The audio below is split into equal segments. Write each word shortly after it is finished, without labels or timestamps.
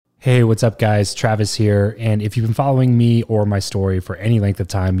Hey, what's up, guys? Travis here. And if you've been following me or my story for any length of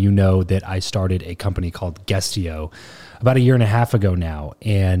time, you know that I started a company called Guestio about a year and a half ago now.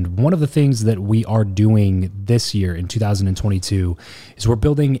 And one of the things that we are doing this year in 2022 is we're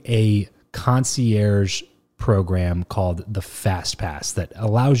building a concierge program called the Fast Pass that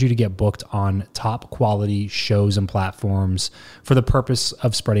allows you to get booked on top quality shows and platforms for the purpose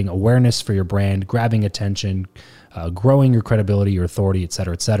of spreading awareness for your brand, grabbing attention, growing your credibility, your authority, et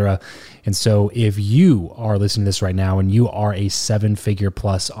cetera, et cetera. And so if you are listening to this right now and you are a 7-figure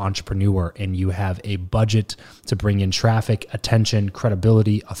plus entrepreneur and you have a budget to bring in traffic, attention,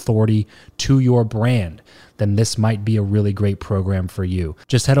 credibility, authority to your brand, then this might be a really great program for you.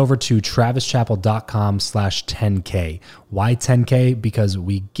 Just head over to travischappell.com/10K. Why 10K? Because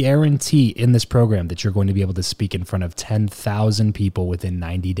we guarantee in this program that you're going to be able to speak in front of 10,000 people within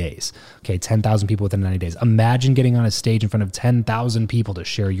 90 days. Okay, 10,000 people within 90 days. Imagine getting on a stage in front of 10,000 people to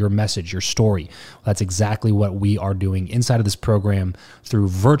share your message, your story. Well, that's exactly what we are doing inside of this program through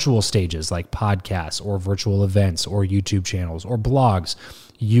virtual stages like podcasts or virtual events or YouTube channels or blogs.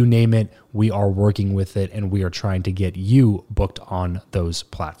 You name it, we are working with it, and we are trying to get you booked on those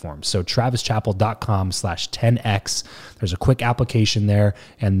platforms. So travischappell.com/10X. There's a quick application there,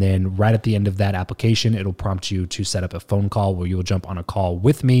 and then right at the end of that application, it'll prompt you to set up a phone call where you'll jump on a call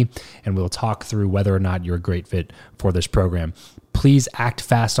with me, and we'll talk through whether or not you're a great fit for this program. Please act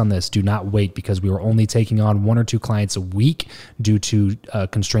fast on this. Do not wait, because we are only taking on 1 or 2 clients a week due to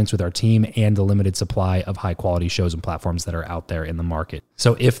constraints with our team and the limited supply of high quality shows and platforms that are out there in the market.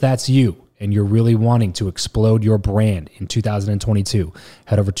 So if that's you and you're really wanting to explode your brand in 2022,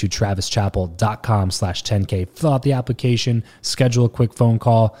 head over to travischappell.com/10K, fill out the application, schedule a quick phone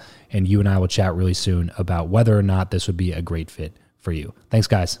call, and you and I will chat really soon about whether or not this would be a great fit for you. Thanks,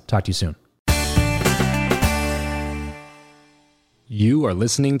 guys. Talk to you soon. You are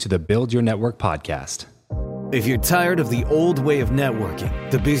listening to the Build Your Network podcast. If you're tired of the old way of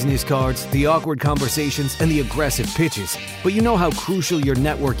networking, the business cards, the awkward conversations, and the aggressive pitches, but you know how crucial your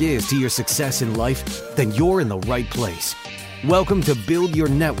network is to your success in life, then you're in the right place. Welcome to Build Your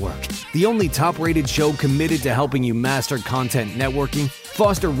Network, the only top-rated show committed to helping you master content networking,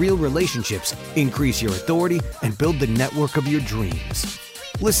 foster real relationships, increase your authority, and build the network of your dreams.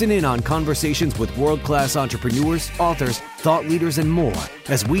 Listen in on conversations with world-class entrepreneurs, authors, thought leaders, and more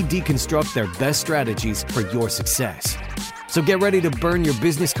as we deconstruct their best strategies for your success. So get ready to burn your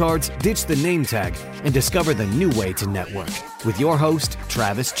business cards, ditch the name tag, and discover the new way to network with your host,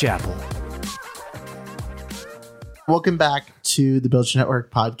 Travis Chappell. Welcome back to the Build Your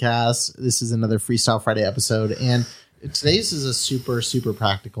Network podcast. This is another Freestyle Friday episode, and today's is a super, super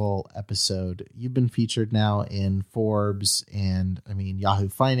practical episode. You've been featured now in Forbes and Yahoo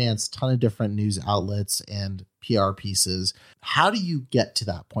Finance, ton of different news outlets and PR pieces. How do you get to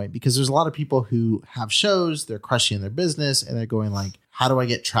that point? Because there's a lot of people who have shows, they're crushing their business, and they're going like, how do I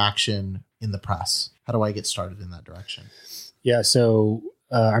get traction in the press? How do I get started in that direction? Yeah, so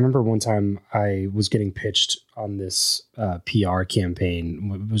I remember one time I was getting pitched on this PR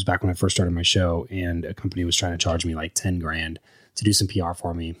campaign. It was back when I first started my show, and a company was trying to charge me like 10 grand to do some PR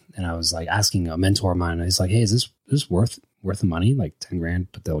for me. And I was like asking a mentor of mine, and he's like, hey, is this worth the money? Like 10 grand,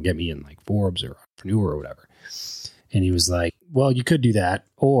 but they'll get me in like Forbes or Entrepreneur or whatever. And he was like, well, you could do that,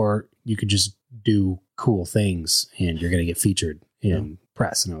 or you could just do cool things and you're going to get featured in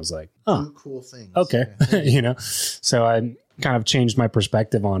press. And I was like, oh, do cool things. Okay. So I kind of changed my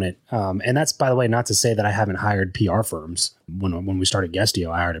perspective on it. And that's, by the way, not to say that I haven't hired PR firms. When we started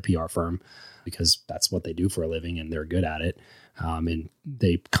Guestio, I hired a PR firm because that's what they do for a living and they're good at it. And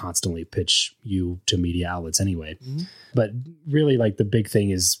they constantly pitch you to media outlets anyway. Mm-hmm. But really, like, the big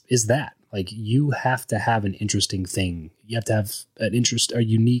thing is that, like, you have to have an interesting thing. You have to have a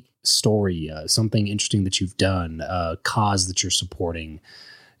unique story, something interesting that you've done, a cause that you're supporting.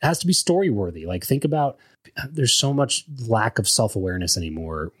 It has to be story worthy. Like, think about, there's so much lack of self-awareness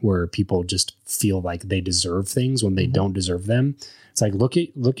anymore where people just feel like they deserve things when they don't deserve them. It's like, look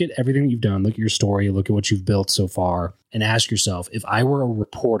at everything you've done, look at your story, look at what you've built so far, and ask yourself, if I were a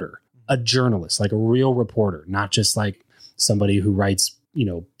reporter, a journalist, like a real reporter, not just like somebody who writes,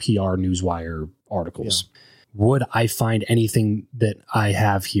 PR newswire articles, would I find anything that I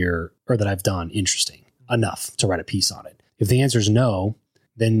have here or that I've done interesting enough to write a piece on it? If the answer is no,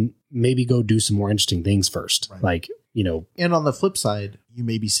 then maybe go do some more interesting things first. Right. Like, And on the flip side, you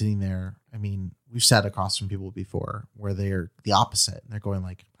may be sitting there. We've sat across from people before where they're the opposite. And they're going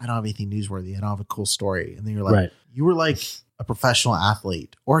like, I don't have anything newsworthy. I don't have a cool story. And then you're like, You were like a professional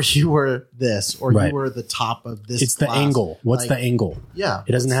athlete, or you were this, or Right. you were the top of this. It's class. the angle. What's Like, the angle? Yeah.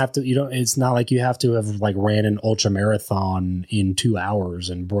 It doesn't have to, it's not like you have to have like ran an ultra marathon in 2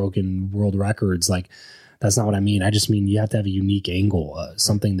 hours and broken world records. Like, that's not what I mean. I just mean you have to have a unique angle,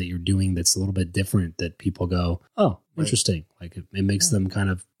 something that you're doing that's a little bit different that people go, oh, interesting. Like it makes them kind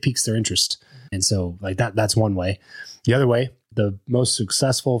of piques their interest. And so like that's one way. The other way, the most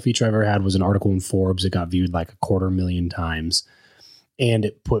successful feature I ever had was an article in Forbes. It got viewed like 250,000 times. And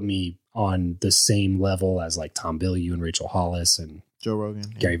it put me on the same level as like Tom Bilyeu and Rachel Hollis and Joe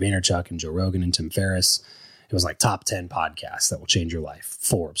Rogan, Gary Vaynerchuk and Joe Rogan and Tim Ferriss. It was like top 10 podcasts that will change your life.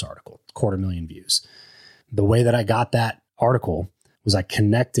 Forbes article, 250,000 views. The way that I got that article was I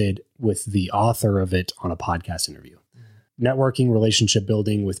connected with the author of it on a podcast interview. Networking, relationship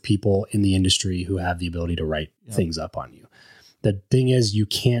building with people in the industry who have the ability to write things up on you. The thing is, you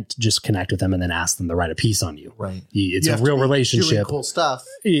can't just connect with them and then ask them to write a piece on you. Right. It's You a have to real be relationship. doing cool stuff.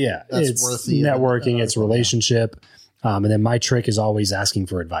 Yeah. That's It's worth the networking. It's article, relationship. And then my trick is always asking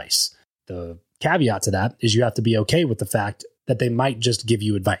for advice. The caveat to that is you have to be okay with the fact that they might just give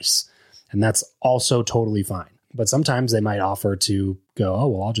you advice. And that's also totally fine. But sometimes they might offer to go, oh,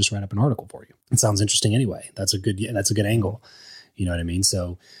 well, I'll just write up an article for you. It sounds interesting anyway. That's a good angle. You know what I mean?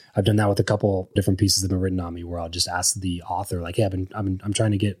 So I've done that with a couple different pieces that have been written on me where I'll just ask the author, like, hey, I'm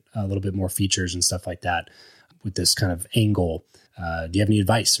trying to get a little bit more features and stuff like that with this kind of angle. Do you have any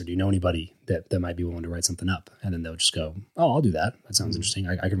advice, or do you know anybody that might be willing to write something up? And then they'll just go, oh, I'll do that. That sounds interesting.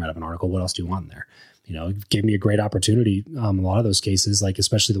 I can write up an article. What else do you want in there? It gave me a great opportunity. A lot of those cases, like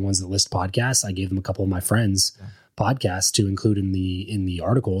especially the ones that list podcasts, I gave them a couple of my friends' podcasts to include in the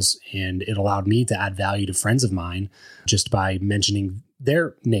articles, and it allowed me to add value to friends of mine just by mentioning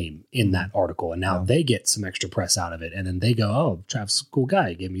their name in that article, and now they get some extra press out of it, and then they go, "Oh, Travis is a cool guy.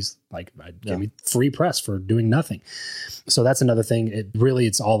 He gave me gave me free press for doing nothing." So that's another thing.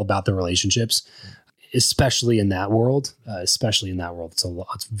 It's all about the relationships. Especially in that world, it's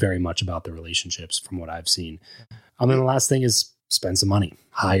very much about the relationships from what I've seen. And then the last thing is spend some money,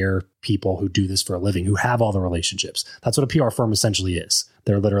 hire people who do this for a living, who have all the relationships. That's what a PR firm essentially is.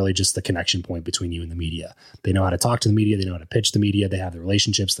 They're literally just the connection point between you and the media. They know how to talk to the media. They know how to pitch the media. They have the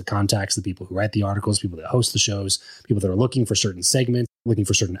relationships, the contacts, the people who write the articles, people that host the shows, people that are looking for certain segments, looking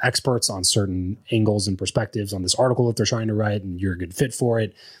for certain experts on certain angles and perspectives on this article that they're trying to write, and you're a good fit for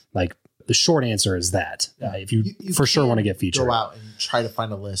it. Like, the short answer is that if you for sure want to get featured, go out and try to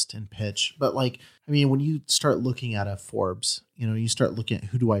find a list and pitch. But when you start looking at a Forbes, you start looking at,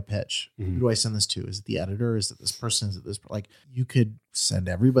 who do I pitch? Mm-hmm. Who do I send this to? Is it the editor? Is it this person? Is it this? You could send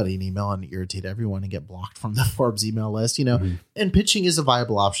everybody an email and irritate everyone and get blocked from the Forbes email list, Mm-hmm. and pitching is a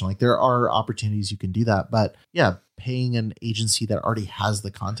viable option. Like, there are opportunities you can do that, but paying an agency that already has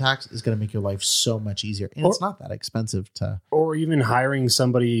the contacts is going to make your life so much easier. And it's not that expensive or even hiring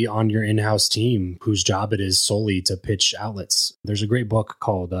somebody on your in-house team whose job it is solely to pitch outlets. There's a great book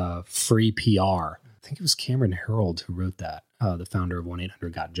called Free PR. I think it was Cameron Herold who wrote that, the founder of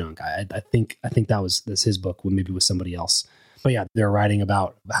 1-800-GOT-JUNK. I think that's his book, maybe with somebody else. But yeah, they're writing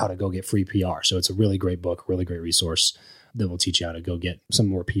about how to go get free PR. So it's a really great book, really great resource that will teach you how to go get some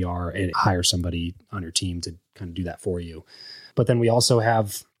more PR and hire somebody on your team to kind of do that for you. But then we also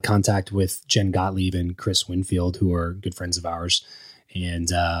have contact with Jen Gottlieb and Chris Winfield, who are good friends of ours.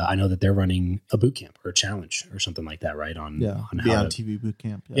 And I know that they're running a boot camp or a challenge or something like that, right? On Beyond TV boot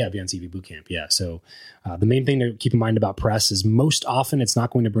camp. Beyond TV boot camp. Yeah. So the main thing to keep in mind about press is most often it's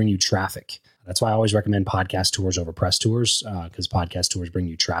not going to bring you traffic. That's why I always recommend podcast tours over press tours, because podcast tours bring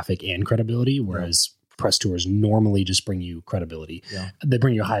you traffic and credibility, whereas press tours normally just bring you credibility. Yeah. They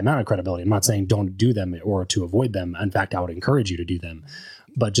bring you a high amount of credibility. I'm not saying don't do them or to avoid them. In fact, I would encourage you to do them.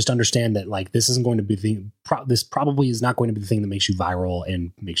 But just understand that this isn't going to be the thing. This probably is not going to be the thing that makes you viral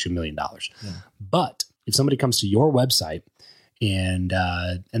and makes you $1 million. Yeah. But if somebody comes to your website and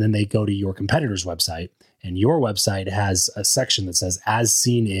then they go to your competitor's website, and your website has a section that says "as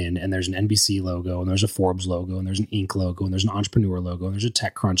seen in," and there's an NBC logo, and there's a Forbes logo, and there's an Inc. logo, and there's an Entrepreneur logo, and there's a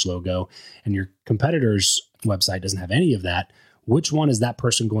TechCrunch logo, and your competitor's website doesn't have any of that, which one is that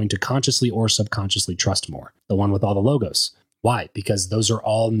person going to consciously or subconsciously trust more? The one with all the logos. Why? Because those are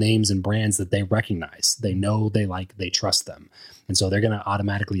all names and brands that they recognize. They know, they like, they trust them. And so they're going to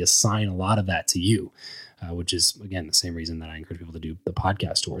automatically assign a lot of that to you, which is, again, the same reason that I encourage people to do the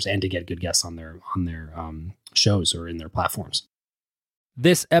podcast tours and to get good guests on their shows or in their platforms.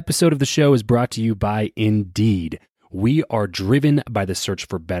 This episode of the show is brought to you by Indeed. We are driven by the search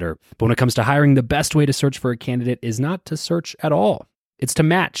for better. But when it comes to hiring, the best way to search for a candidate is not to search at all. It's to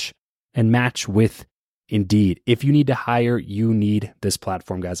match, and match with Indeed. If you need to hire, you need this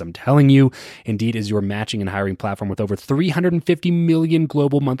platform, guys. I'm telling you, Indeed is your matching and hiring platform with over 350 million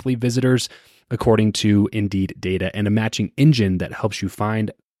global monthly visitors, according to Indeed data, and a matching engine that helps you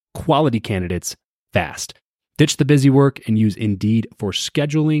find quality candidates fast. Ditch the busy work and use Indeed for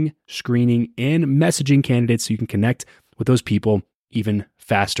scheduling, screening, and messaging candidates so you can connect with those people even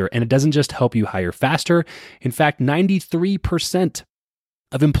faster. And it doesn't just help you hire faster. In fact, 93%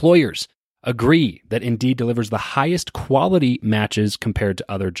 of employers agree that Indeed delivers the highest quality matches compared to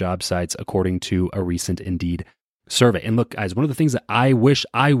other job sites, according to a recent Indeed survey. And look, guys, one of the things that I wish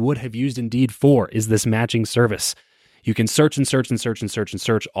I would have used Indeed for is this matching service. You can search and search and search and search and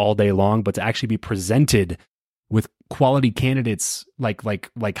search all day long, but to actually be presented with quality candidates, like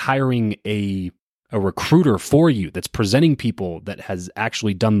hiring a recruiter for you that's presenting people that has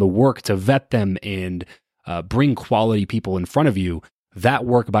actually done the work to vet them and bring quality people in front of you, that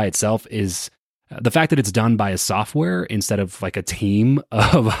work by itself is the fact that it's done by a software instead of like a team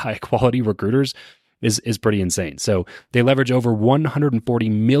of high quality recruiters is pretty insane. So they leverage over 140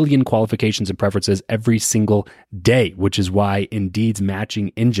 million qualifications and preferences every single day, which is why Indeed's matching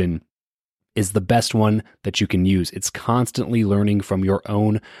engine is the best one that you can use. It's constantly learning from your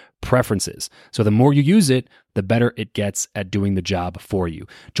own preferences. So the more you use it, the better it gets at doing the job for you.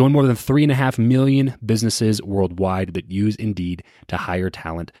 Join more than 3.5 million businesses worldwide that use Indeed to hire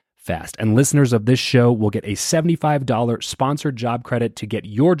talent fast. And listeners of this show will get a $75 sponsored job credit to get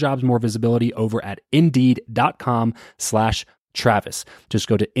your jobs more visibility over at Indeed.com/Travis. Just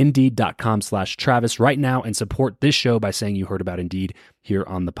go to Indeed.com/Travis right now and support this show by saying you heard about Indeed here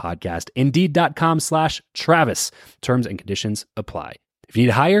on the podcast. Indeed.com/Travis. Terms and conditions apply. If you need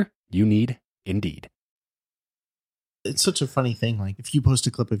to hire, you need Indeed. It's such a funny thing. Like if you post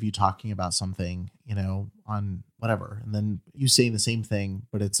a clip of you talking about something, on whatever, and then you saying the same thing,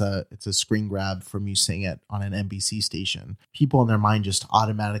 but it's a screen grab from you saying it on an NBC station, people in their mind just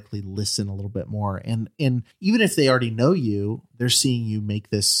automatically listen a little bit more. And even if they already know you, they're seeing you make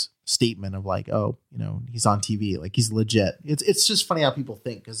this statement of like, oh, he's on TV, like he's legit. It's just funny how people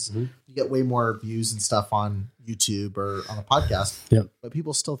think, because you get way more views and stuff on YouTube or on a podcast. Yep. But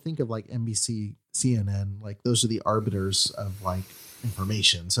people still think of like NBC, CNN, like those are the arbiters of like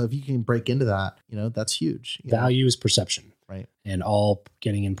information. So if you can break into that, that's huge. Value is perception, right? And all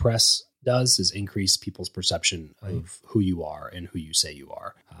getting in press does is increase people's perception of who you are and who you say you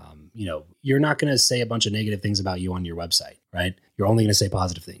are. You're not going to say a bunch of negative things about you on your website, right? You're only going to say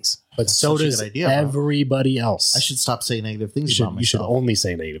positive things. But That's so such a does good idea, everybody else. I should stop saying negative things about myself. You should only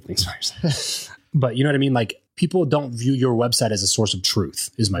say negative things about yourself. But you know what I mean? Like people don't view your website as a source of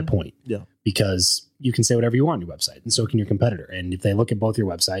truth is my point. Yeah. Because you can say whatever you want on your website, and so can your competitor. And if they look at both your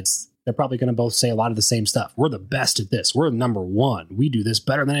websites, they're probably going to both say a lot of the same stuff. We're the best at this. We're number one. We do this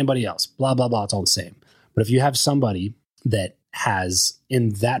better than anybody else. Blah, blah, blah. It's all the same. But if you have somebody that has,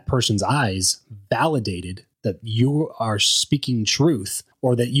 in that person's eyes, validated that you are speaking truth,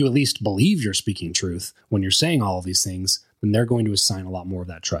 or that you at least believe you're speaking truth when you're saying all of these things, then they're going to assign a lot more of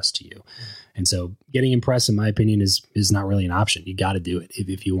that trust to you. And so getting in press, in my opinion, is not really an option. You got to do it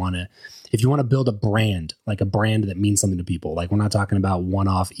if you want to build a brand, like a brand that means something to people. Like we're not talking about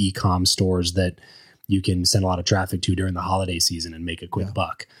one-off e-com stores that you can send a lot of traffic to during the holiday season and make a quick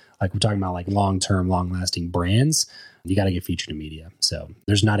buck. Like we're talking about like long-term, long-lasting brands. You got to get featured in media. So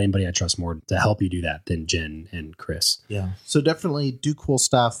there's not anybody I trust more to help you do that than Jen and Chris. Yeah. So definitely do cool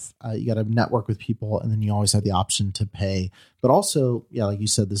stuff. You got to network with people, and then you always have the option to pay. But also, like you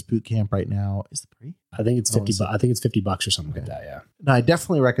said, this boot camp right now is free. I think it's $50. I think it's $50 or something like that. Yeah. No, I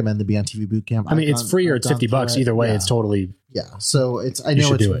definitely recommend the Be on TV boot camp. I mean, it's free or it's $50. Either way, it's totally. Yeah. So I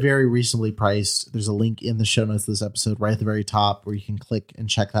know it's very reasonably priced. There's a link in the show notes of this episode right at the very top where you can click and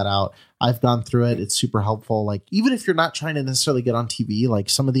check that out. I've gone through it. It's super helpful. Like even if you're not trying to necessarily get on TV, like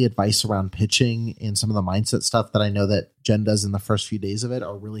some of the advice around pitching and some of the mindset stuff that I know that Jen does in the first few days of it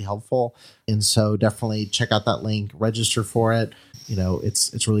are really helpful. And so definitely check out that link, register for it.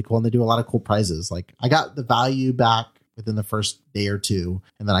 It's really cool. And they do a lot of cool prizes. Like I got the value back within the first day or two.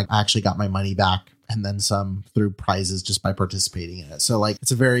 And then I actually got my money back and then some through prizes just by participating in it. So like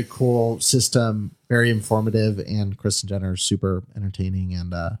it's a very cool system, very informative, and Chris and Jen are super entertaining,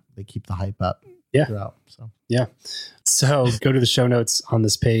 and they keep the hype up throughout. So go to the show notes on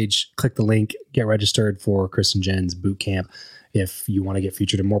this page, click the link, get registered for Chris and Jen's boot camp if you want to get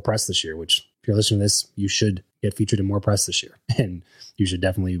featured in more press this year, which if you're listening to this, you should get featured in more press this year. And you should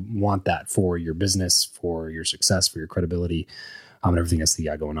definitely want that for your business, for your success, for your credibility, and everything else that you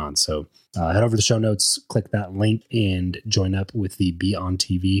got going on. So head over to the show notes, click that link, and join up with the Be on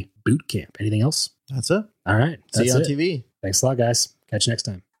TV boot camp. Anything else? That's it. All right. See you on TV. Thanks a lot, guys. Catch you next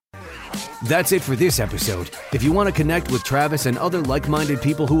time. That's it for this episode. If you want to connect with Travis and other like-minded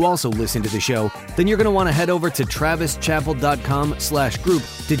people who also listen to the show, then you're going to want to head over to travischappell.com/group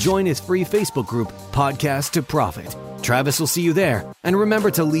to join his free Facebook group, Podcast to Profit. Travis will see you there. And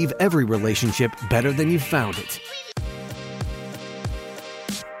remember to leave every relationship better than you found it.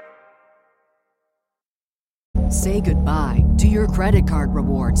 Say goodbye to your credit card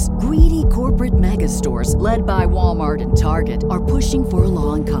rewards. Greedy corporate mega stores, led by Walmart and Target, are pushing for a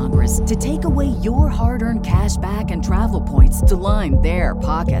law in Congress to take away your hard-earned cash back and travel points to line their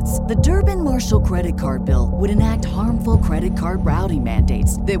pockets. The Durbin-Marshall credit card bill would enact harmful credit card routing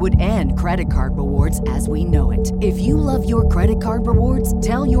mandates that would end credit card rewards as we know it. If you love your credit card rewards,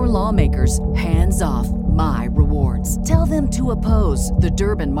 tell your lawmakers, hands off my rewards. Tell them to oppose the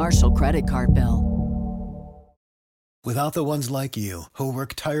Durbin-Marshall credit card bill. Without the ones like you, who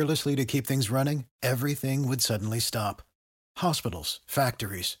work tirelessly to keep things running, everything would suddenly stop. Hospitals,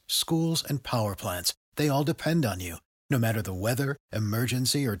 factories, schools, and power plants, they all depend on you. No matter the weather,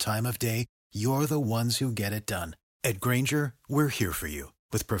 emergency, or time of day, you're the ones who get it done. At Grainger, we're here for you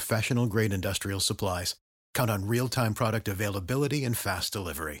with professional-grade industrial supplies. Count on real-time product availability and fast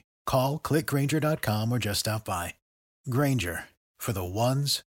delivery. Call, click Grainger.com, or just stop by. Grainger, for the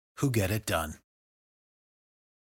ones who get it done.